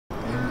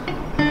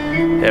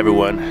Hey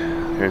everyone,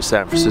 here in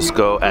San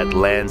Francisco at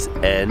Land's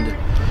End,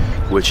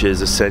 which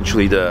is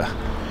essentially the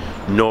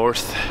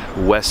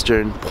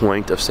northwestern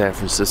point of San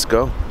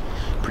Francisco,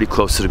 pretty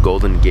close to the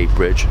Golden Gate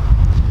Bridge.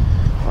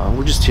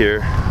 We're just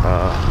here,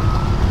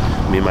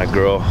 me and my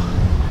girl,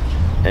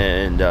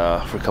 and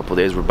for a couple of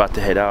days we're about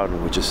to head out,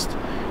 and we just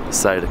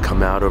decided to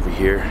come out over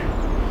here.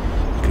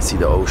 You can see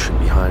the ocean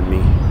behind me.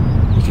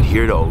 You can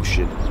hear the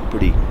ocean. It's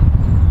pretty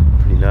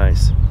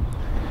nice.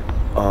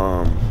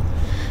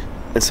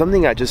 And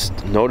something I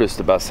just noticed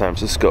about San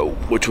Francisco,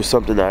 which was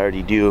something I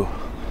already knew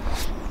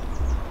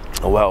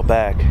a while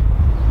back,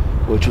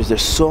 which was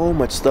there's so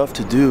much stuff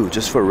to do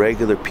just for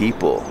regular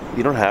people.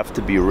 You don't have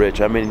to be rich.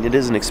 I mean, it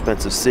is an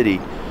expensive city,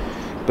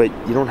 but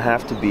you don't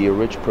have to be a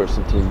rich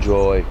person to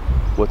enjoy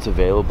what's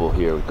available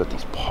here. We've got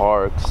these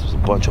parks, there's a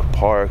bunch of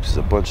parks,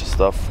 there's a bunch of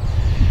stuff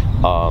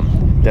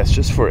that's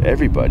just for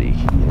everybody.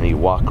 You know, you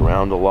walk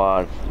around a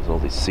lot, there's all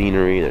this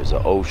scenery, there's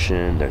the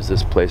ocean, there's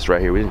this place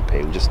right here. We didn't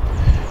pay, we just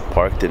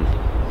parked and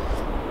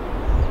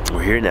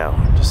we're here now,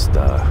 just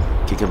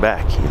kicking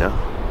back, you know?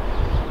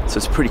 So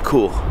it's pretty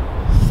cool.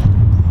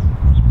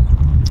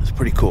 It's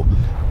pretty cool.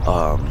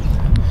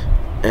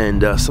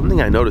 And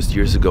something I noticed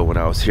years ago when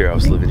I was here, I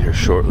was living here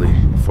shortly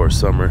before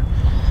summer,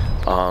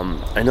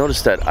 I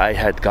noticed that I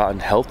had gotten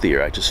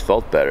healthier. I just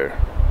felt better.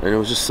 And it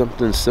was just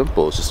something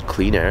simple. It's just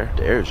clean air.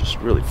 The air is just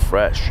really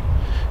fresh,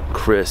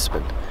 crisp,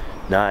 and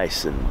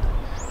nice, and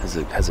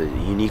has a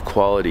unique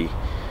quality.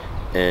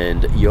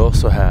 And you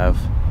also have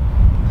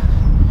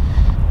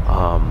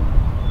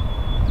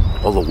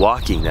all the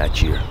walking that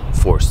you're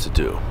forced to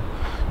do.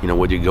 You know,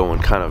 whether you're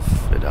going kind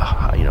of at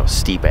a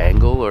steep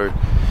angle, or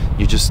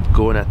you're just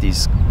going at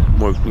these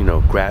more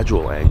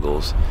gradual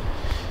angles.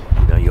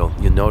 You'll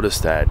notice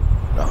that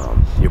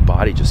your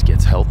body just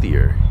gets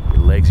healthier.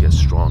 Your legs get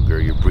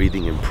stronger, your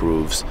breathing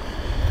improves.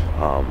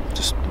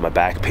 Just my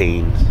back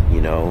pain,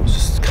 it's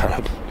just kind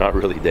of not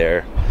really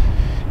there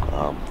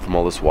from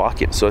all this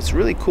walking. So it's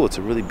really cool. It's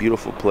a really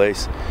beautiful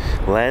place.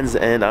 Land's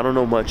End, I don't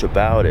know much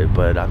about it,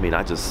 but I mean,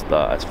 I just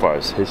as far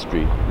as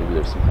history, maybe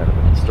there's some kind of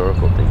a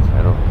historical thing.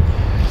 I don't.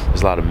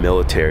 There's a lot of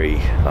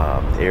military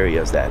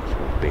areas that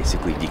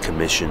basically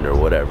decommissioned or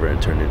whatever and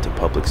turned into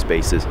public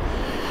spaces.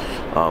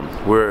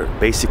 We're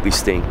basically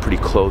staying pretty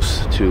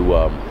close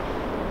to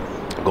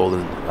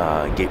Golden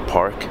Gate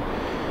Park,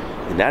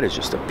 and that is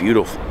just a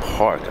beautiful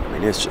park. I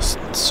mean, it's just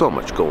so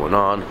much going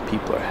on.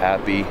 People are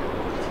happy.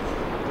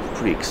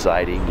 Pretty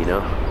exciting,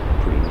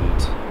 pretty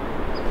neat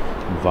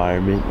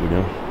environment,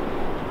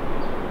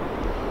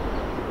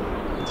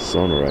 The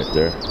sauna right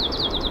there.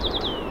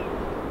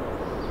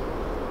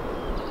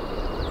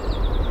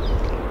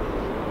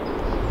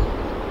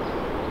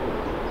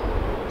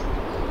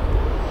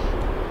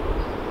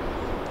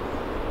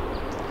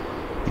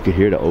 You can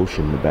hear the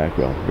ocean in the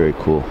background. Very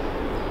cool.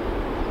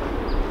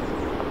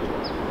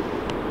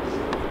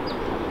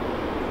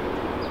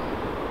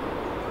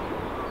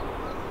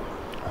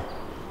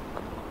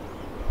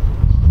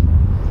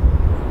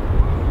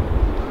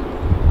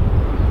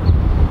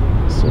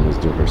 Someone's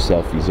doing her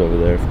selfies over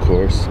there, of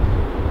course.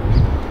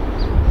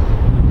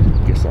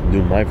 Guess I'm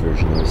doing my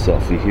version of a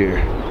selfie here.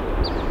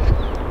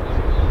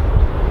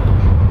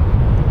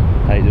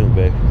 How you doing,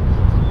 babe?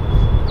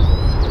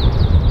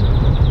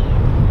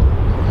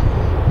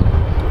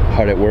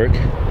 Hard at work,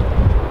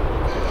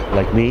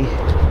 like me.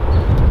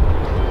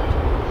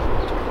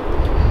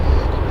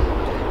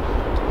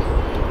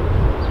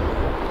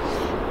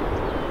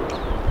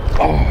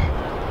 Oh.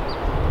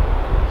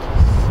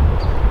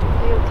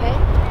 Are you okay?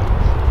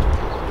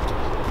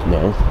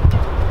 No.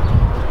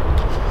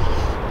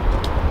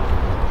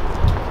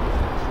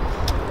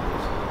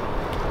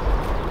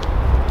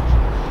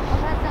 What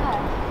about that?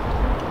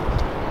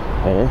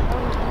 Huh?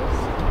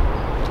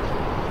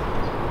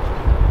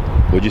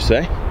 What'd you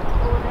say?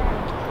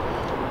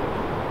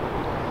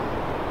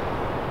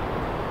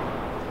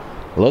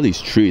 I love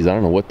these trees. I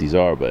don't know what these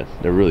are, but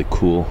they're really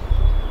cool.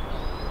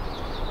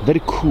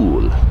 Very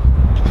cool.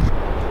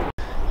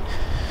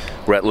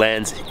 We're at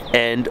Land's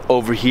End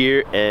over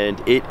here, and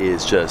it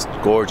is just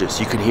gorgeous.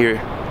 You can hear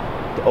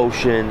the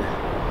ocean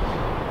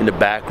in the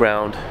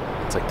background.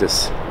 It's like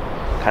this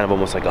kind of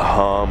almost like a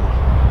hum.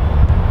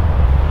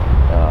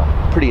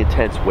 Pretty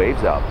intense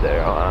waves out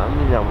there. I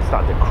mean, it's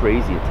not that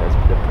crazy intense,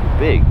 but they're pretty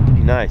big,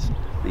 pretty nice.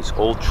 These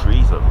old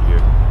trees over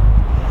here.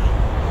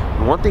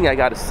 One thing I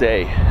gotta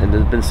say, and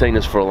I've been saying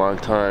this for a long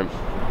time,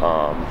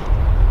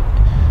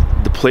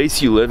 the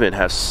place you live in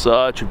has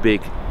such a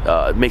big,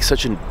 makes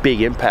such a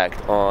big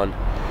impact on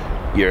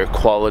your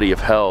quality of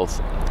health,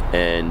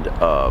 and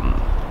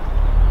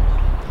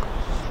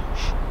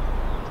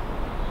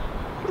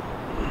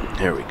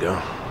there we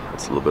go.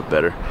 That's a little bit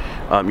better.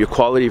 Your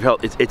quality of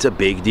health, it's a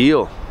big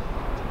deal.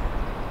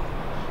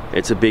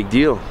 It's a big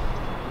deal,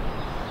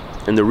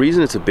 and the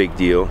reason it's a big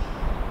deal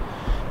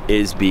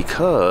is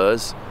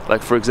because,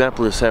 like for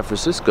example in San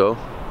Francisco,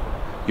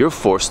 you're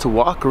forced to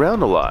walk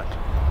around a lot.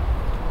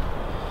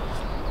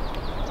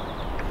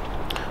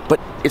 But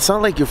it's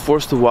not like you're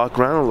forced to walk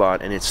around a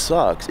lot and it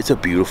sucks. It's a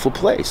beautiful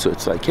place. So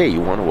it's like, hey, you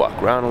want to walk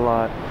around a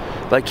lot.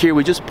 Like here,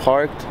 we just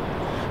parked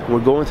We're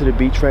going to the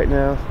beach right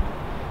now.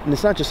 And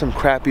it's not just some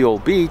crappy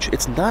old beach,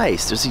 it's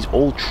nice. There's these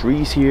old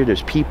trees here,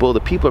 there's people. The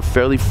people are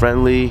fairly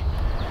friendly.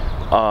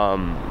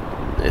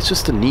 It's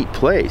just a neat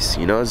place,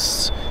 you know,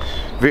 it's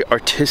very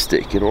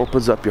artistic. It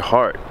opens up your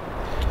heart.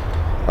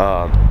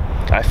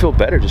 I feel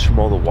better just from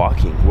all the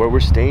walking. Where we're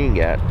staying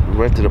at, we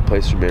rented a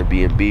place from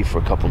Airbnb for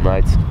a couple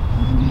nights.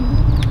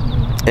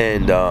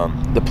 And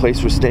the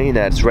place we're staying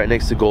at is right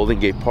next to Golden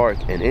Gate Park,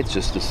 and it's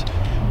just this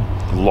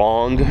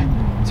long,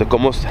 it's like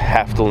almost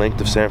half the length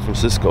of San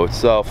Francisco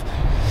itself.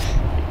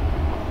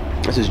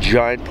 It's this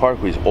giant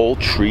park with these old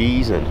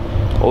trees and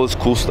all this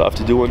cool stuff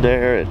to do in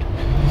there.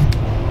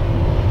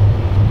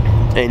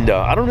 And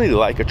I don't really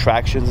like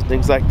attractions and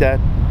things like that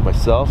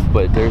myself,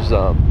 but there's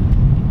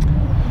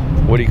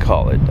what do you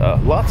call it?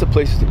 Lots of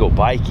places to go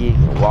biking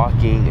and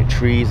walking, and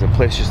trees and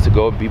places to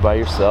go and be by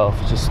yourself.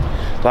 It's just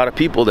a lot of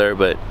people there,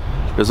 but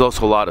there's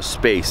also a lot of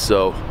space,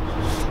 so feel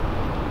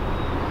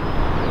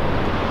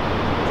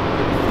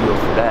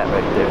for that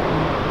right there.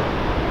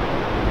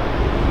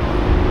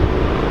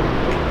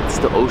 It's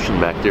the ocean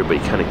back there, but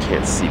you kind of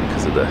can't see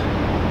because of the.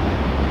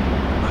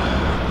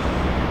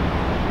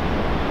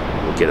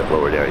 We'll get it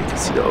lower down. You can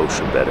see the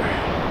ocean better.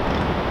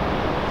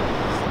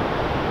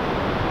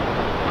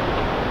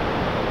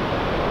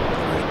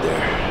 Right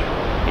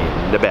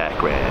there in the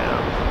background.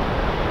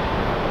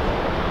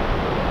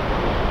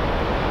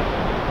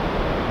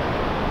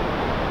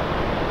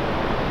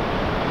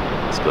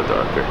 Go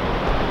darker.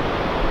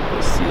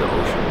 You'll see the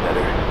ocean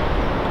better.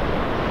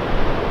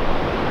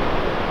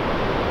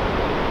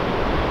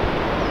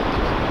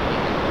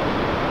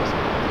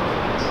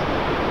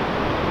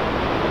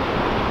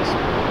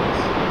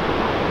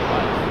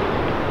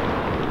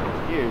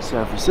 Here in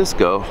San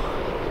Francisco,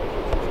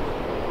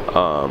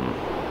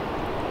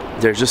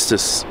 there's just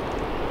this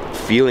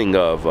feeling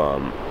of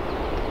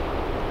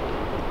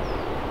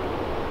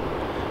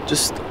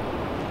just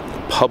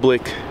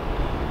public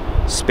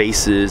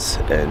spaces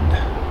and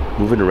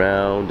moving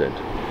around and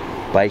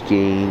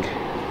biking,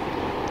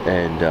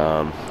 and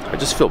I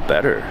just feel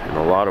better in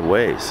a lot of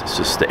ways. It's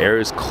just the air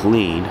is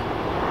clean.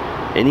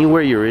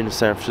 Anywhere you're in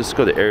San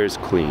Francisco, the air is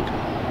clean.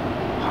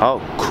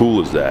 How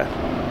cool is that?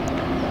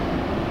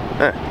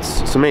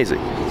 It's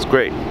amazing. It's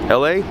great.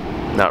 LA?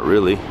 Not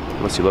really,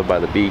 unless you live by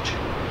the beach.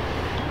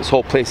 This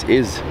whole place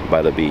is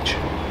by the beach.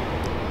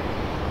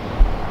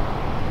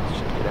 Let's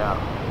check it out.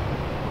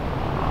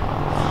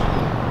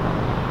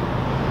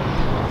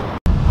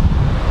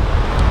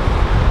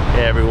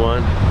 Hey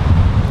everyone.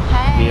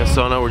 Hey. Me and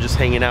Sona, we're just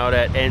hanging out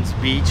at End's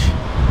Beach.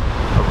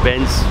 Or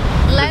Ben's.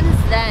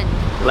 Land's End.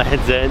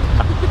 Land's End.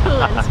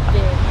 Land's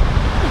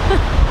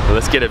End.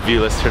 Let's get a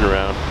view, let's turn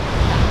around.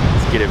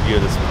 Let's get a view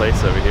of this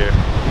place over here.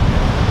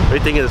 What do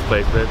you think of this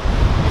place, Ben?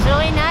 It's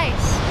really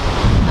nice.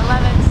 I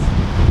love it.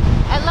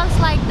 It looks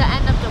like the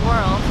end of the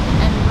world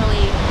and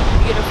really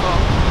beautiful.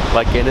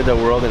 Like end of the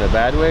world in a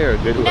bad way or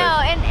a good way? No,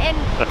 and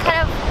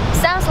kind of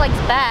sounds like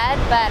bad,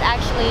 but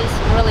actually it's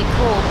a really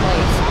cool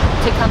place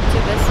to come to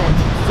visit.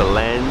 The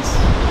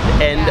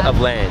end of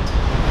land.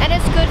 And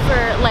it's good for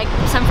like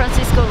San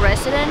Francisco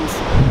residents.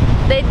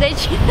 They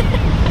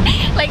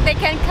like they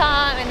can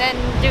come and then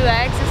do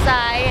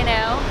exercise, you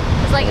know.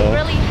 It's like a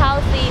really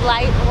healthy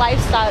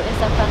lifestyle in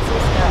San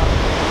Francisco.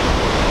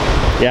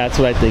 Yeah, that's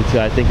what I think too.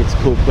 I think it's a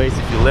cool place.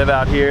 If you live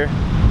out here,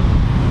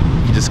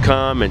 you just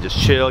come and just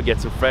chill,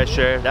 get some fresh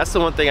air. That's the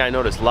one thing I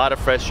noticed. A lot of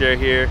fresh air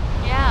here.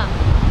 Yeah.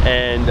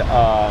 And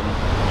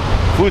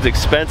food's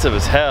expensive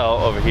as hell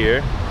over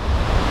here.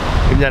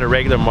 Even at a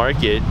regular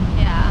market.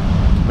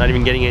 Yeah. Not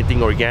even getting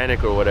anything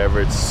organic or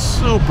whatever. It's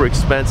super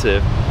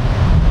expensive.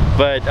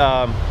 But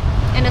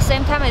at the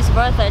same time, it's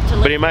worth it to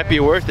live. But it might be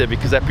worth it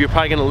because you're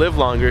probably gonna live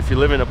longer if you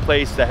live in a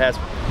place that has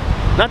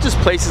not just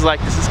places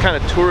like this is kind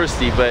of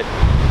touristy, but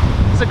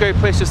it's a great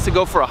place just to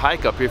go for a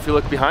hike up here. If you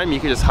look behind me,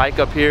 you can just hike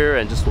up here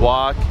and just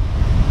walk.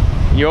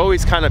 You're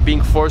always kind of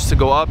being forced to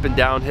go up and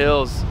down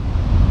hills.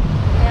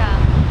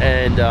 Yeah.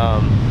 And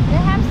they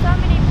have so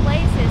many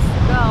places to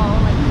go,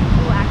 like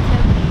do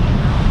activity,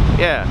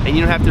 you know. yeah, and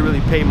you don't have to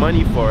really pay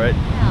money for it.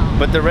 No.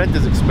 But the rent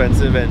is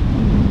expensive and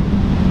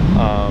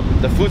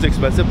the food's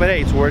expensive, but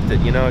hey, it's worth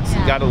it. You know, it's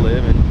you gotta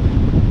live,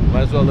 and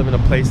might as well live in a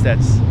place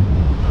that's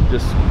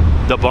just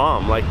the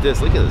bomb like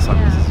this. Look at this.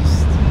 Yeah. This is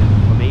just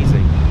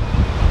amazing.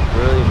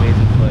 Really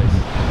amazing place.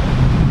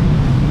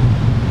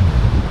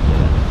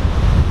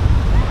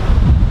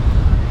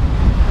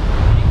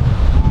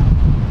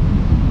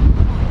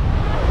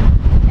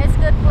 It's a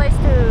good place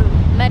to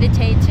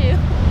meditate too.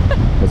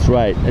 That's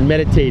right, and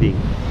meditating.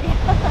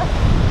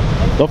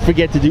 Don't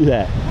forget to do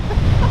that.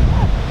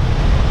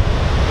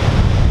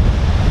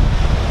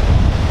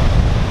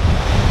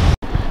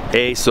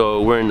 Hey,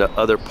 so we're in the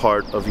other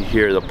part of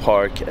here, the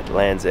park at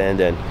Land's End,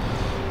 and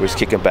we're just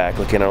kicking back,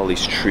 looking at all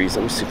these trees.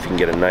 Let me see if we can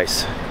get a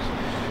nice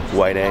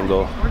wide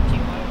angle.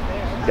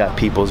 Got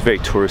people, it's a very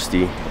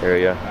touristy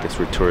area. I guess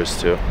we're tourists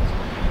too,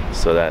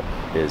 so that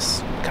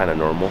is kind of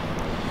normal.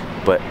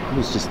 But I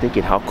was just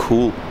thinking how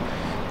cool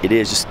it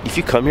is. Just if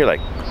you come here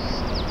like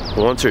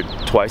once or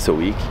twice a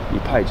week, you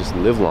probably just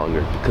live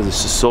longer because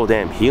it's just so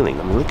damn healing.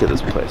 I mean, look at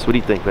this place. What do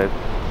you think, babe?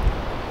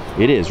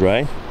 It is,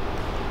 right?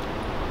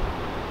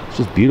 It's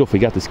just beautiful.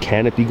 You got this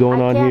canopy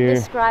going on here. I can't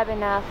describe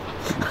enough.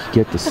 You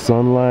get the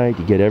sunlight,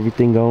 you get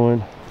everything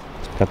going.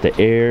 Got the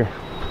air.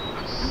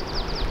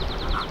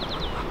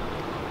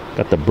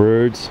 Got the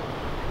birds.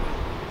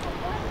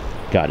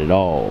 Got it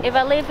all. If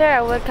I live here,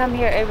 I would come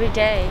here every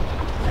day.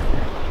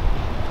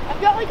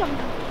 I've got like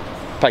a...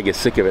 Probably get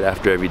sick of it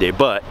after every day,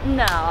 but...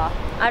 No,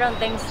 I don't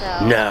think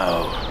so.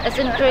 No. It's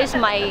increased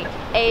my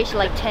age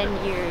like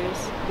 10 years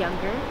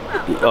younger.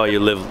 Oh,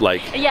 you live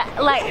like... Yeah,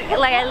 like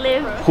I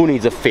live... Who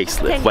needs a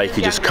facelift? 10 Like, years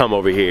you just younger. come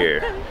over here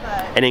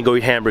and then go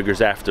eat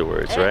hamburgers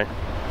afterwards, right?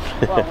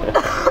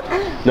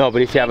 Well, No,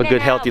 but if you have a In good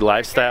and healthy out.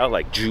 lifestyle,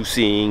 like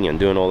juicing and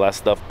doing all that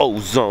stuff,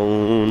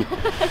 ozone,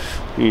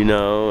 you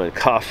know, and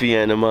coffee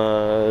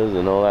enemas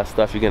and all that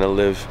stuff, you're gonna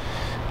live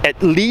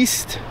at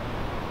least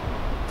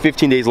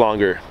 15 days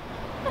longer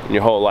in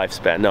your whole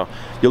lifespan. No,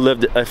 you'll live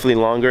definitely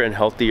longer and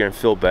healthier and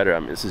feel better. I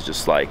mean, this is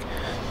just like,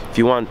 if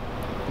you want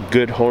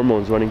good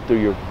hormones running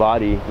through your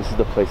body, this is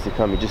the place to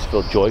come. You just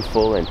feel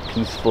joyful and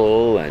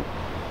peaceful and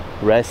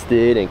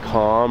rested and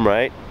calm,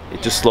 right?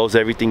 It just slows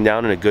everything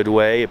down in a good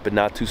way, but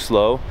not too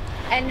slow.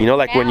 and You know,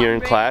 like when now you're I'm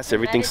in ready class, to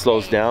everything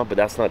slows meditate. down, but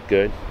that's not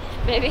good.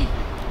 Baby,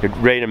 You're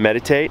ready to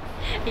meditate?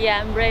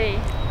 yeah, I'm ready.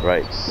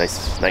 Right,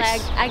 nice,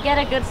 nice. Like, I get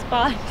a good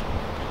spot.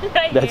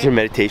 Right That's your here.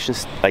 meditation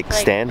like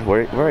stand?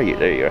 Where are you?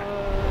 There you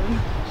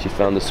are. She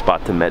found the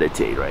spot to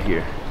meditate right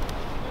here.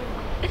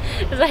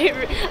 It's like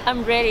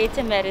I'm ready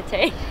to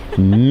meditate.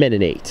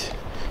 Meditate.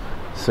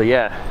 So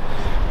yeah,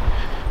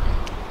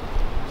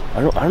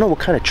 I don't know what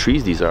kind of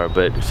trees these are,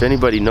 but if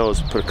anybody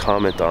knows, put a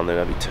comment on there.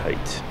 That'd be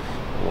tight.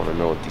 I want to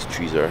know what these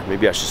trees are.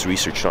 Maybe I should just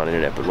research it on the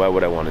internet, but why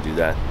would I want to do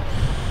that?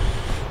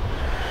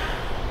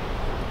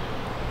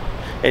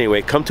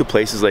 Anyway, come to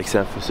places like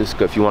San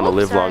Francisco if you want to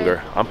live sorry.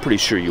 longer. I'm pretty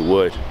sure you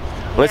would.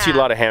 Unless you eat a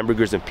Yeah. lot of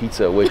hamburgers and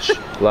pizza, which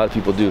a lot of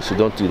people do, so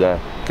don't do that.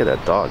 Look at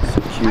that dog,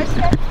 so cute.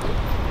 That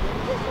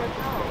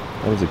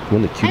was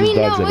one of the cutest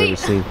dogs I've ever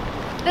seen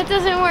That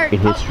doesn't work. in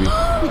history.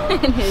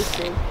 In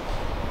history.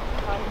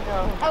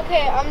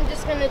 Okay, I'm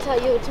just gonna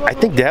tell you. It's I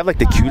think they have like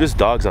the cutest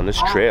dogs on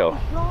this trail.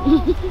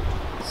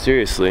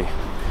 Seriously.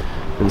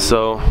 And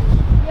so,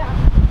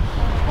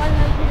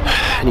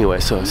 anyway,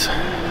 so it's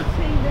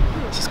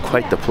just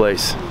quite the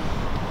place.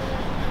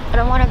 I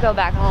don't want to go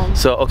back home.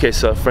 So, okay,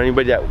 so for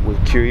anybody that was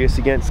curious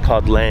again, it's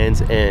called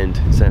Land's End,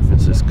 San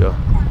Francisco.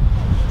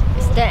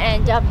 It's the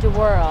end of the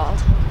world.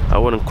 I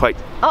wouldn't quite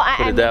Oh,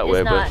 put it that it's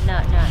way, not, but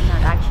not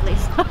actually.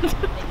 It's not.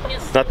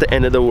 it's not the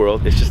end of the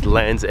world, it's just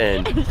Land's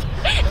End.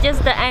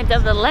 Just the end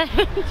of the land.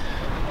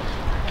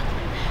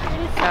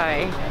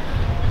 Sorry.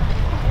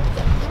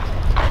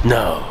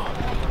 No,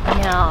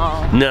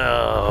 No.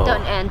 no.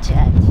 Don't end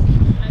it.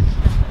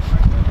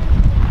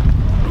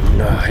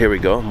 Here we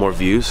go, more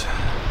views.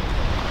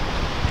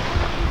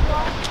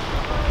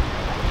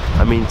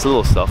 I mean, it's a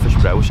little selfish,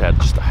 but I wish I had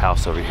just a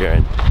house over here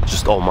and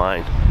just all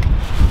mine.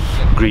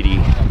 Greedy.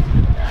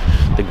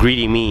 The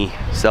greedy me,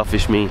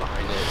 selfish me.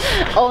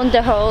 Own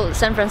the whole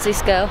San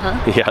Francisco, huh?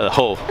 Yeah, the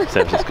whole San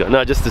Francisco.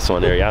 No, just this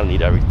one area. I don't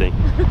need everything.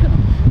 There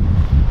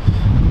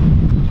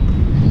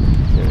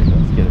we go.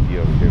 Let's get a view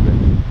over here,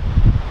 man.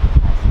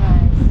 That's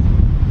nice.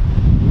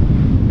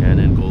 And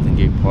then Golden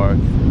Gate Park.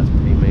 That's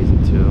pretty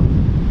amazing too.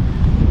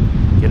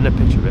 Get in a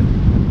picture of it.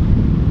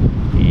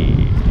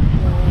 Yeah.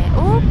 Yeah.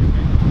 Ooh,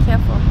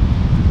 careful.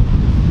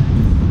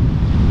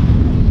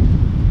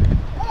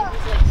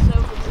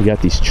 We got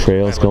these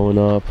trails going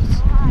up.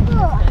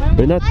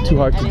 But not too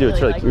hard to do.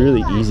 It's like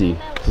really easy.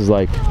 This is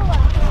like,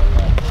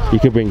 you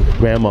could bring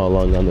grandma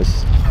along on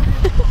this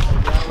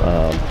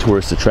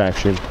tourist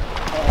attraction.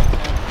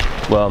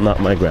 Well, not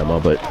my grandma,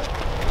 but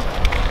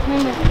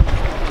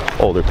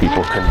older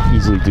people can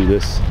easily do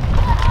this.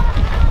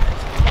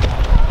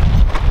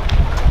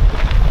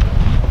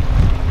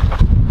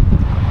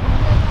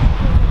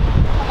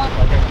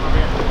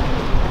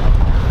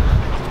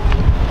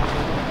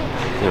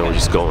 You know, we're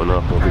just going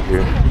up over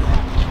here.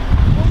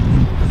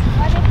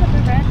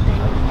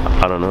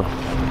 I don't know.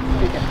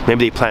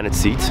 Maybe they planted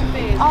seeds.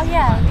 Oh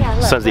yeah, yeah.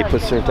 Look, Sometimes they look.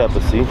 put certain type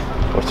of seed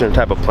or certain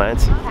type of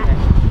plants.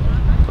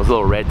 Those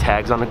little red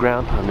tags on the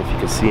ground. I don't know if you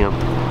can see them.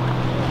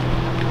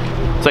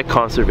 It's like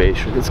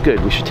conservation. It's good.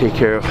 We should take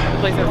care of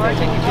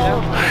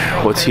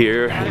what's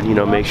here and, you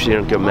know, make sure they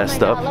don't get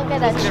messed Oh up. my God, look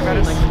at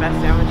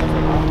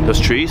that tree. Those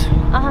trees?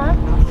 Uh-huh.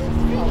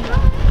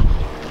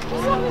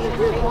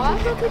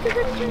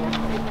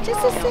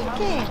 Just a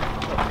second.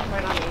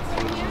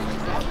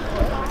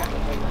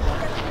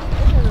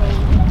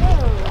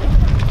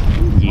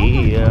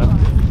 Yeah.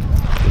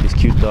 Look at these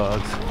cute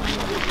dogs.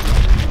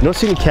 You don't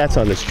see any cats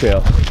on this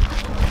trail.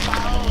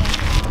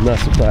 I'm not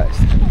surprised.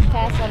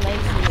 Cats are lazy.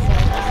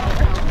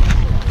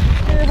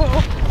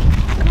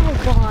 Oh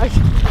gosh.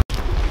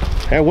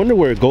 Hey, I wonder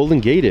where Golden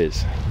Gate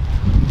is.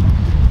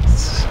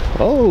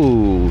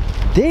 Oh,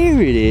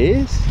 there it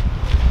is.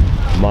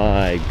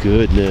 My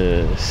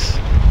goodness.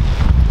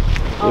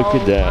 Look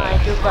at that. My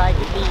Dubai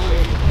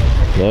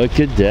beach. Look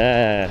at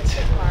that.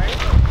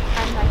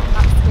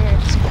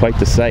 Quite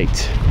the sight.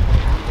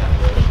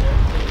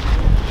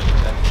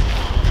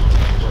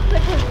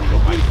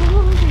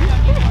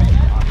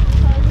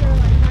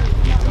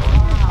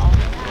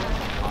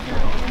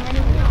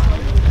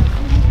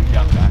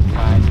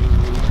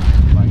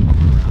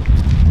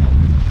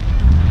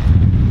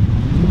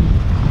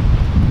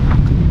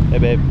 Hey,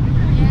 babe.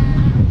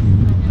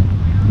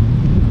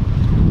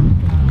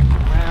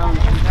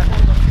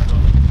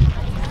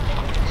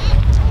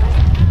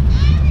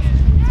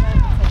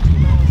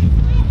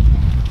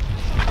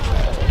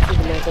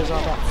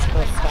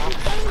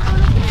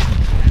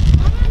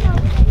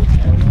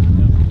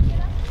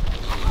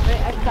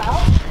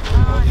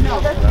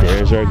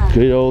 There's our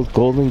good old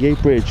Golden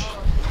Gate Bridge.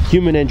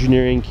 Human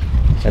engineering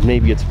at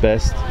maybe its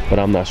best, but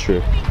I'm not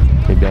sure.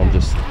 Maybe I'm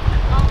just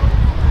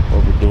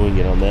overdoing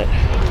it on that.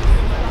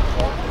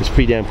 It's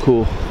pretty damn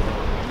cool.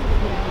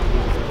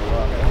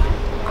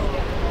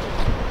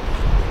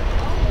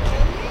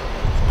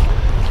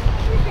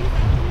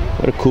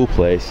 What a cool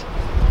place.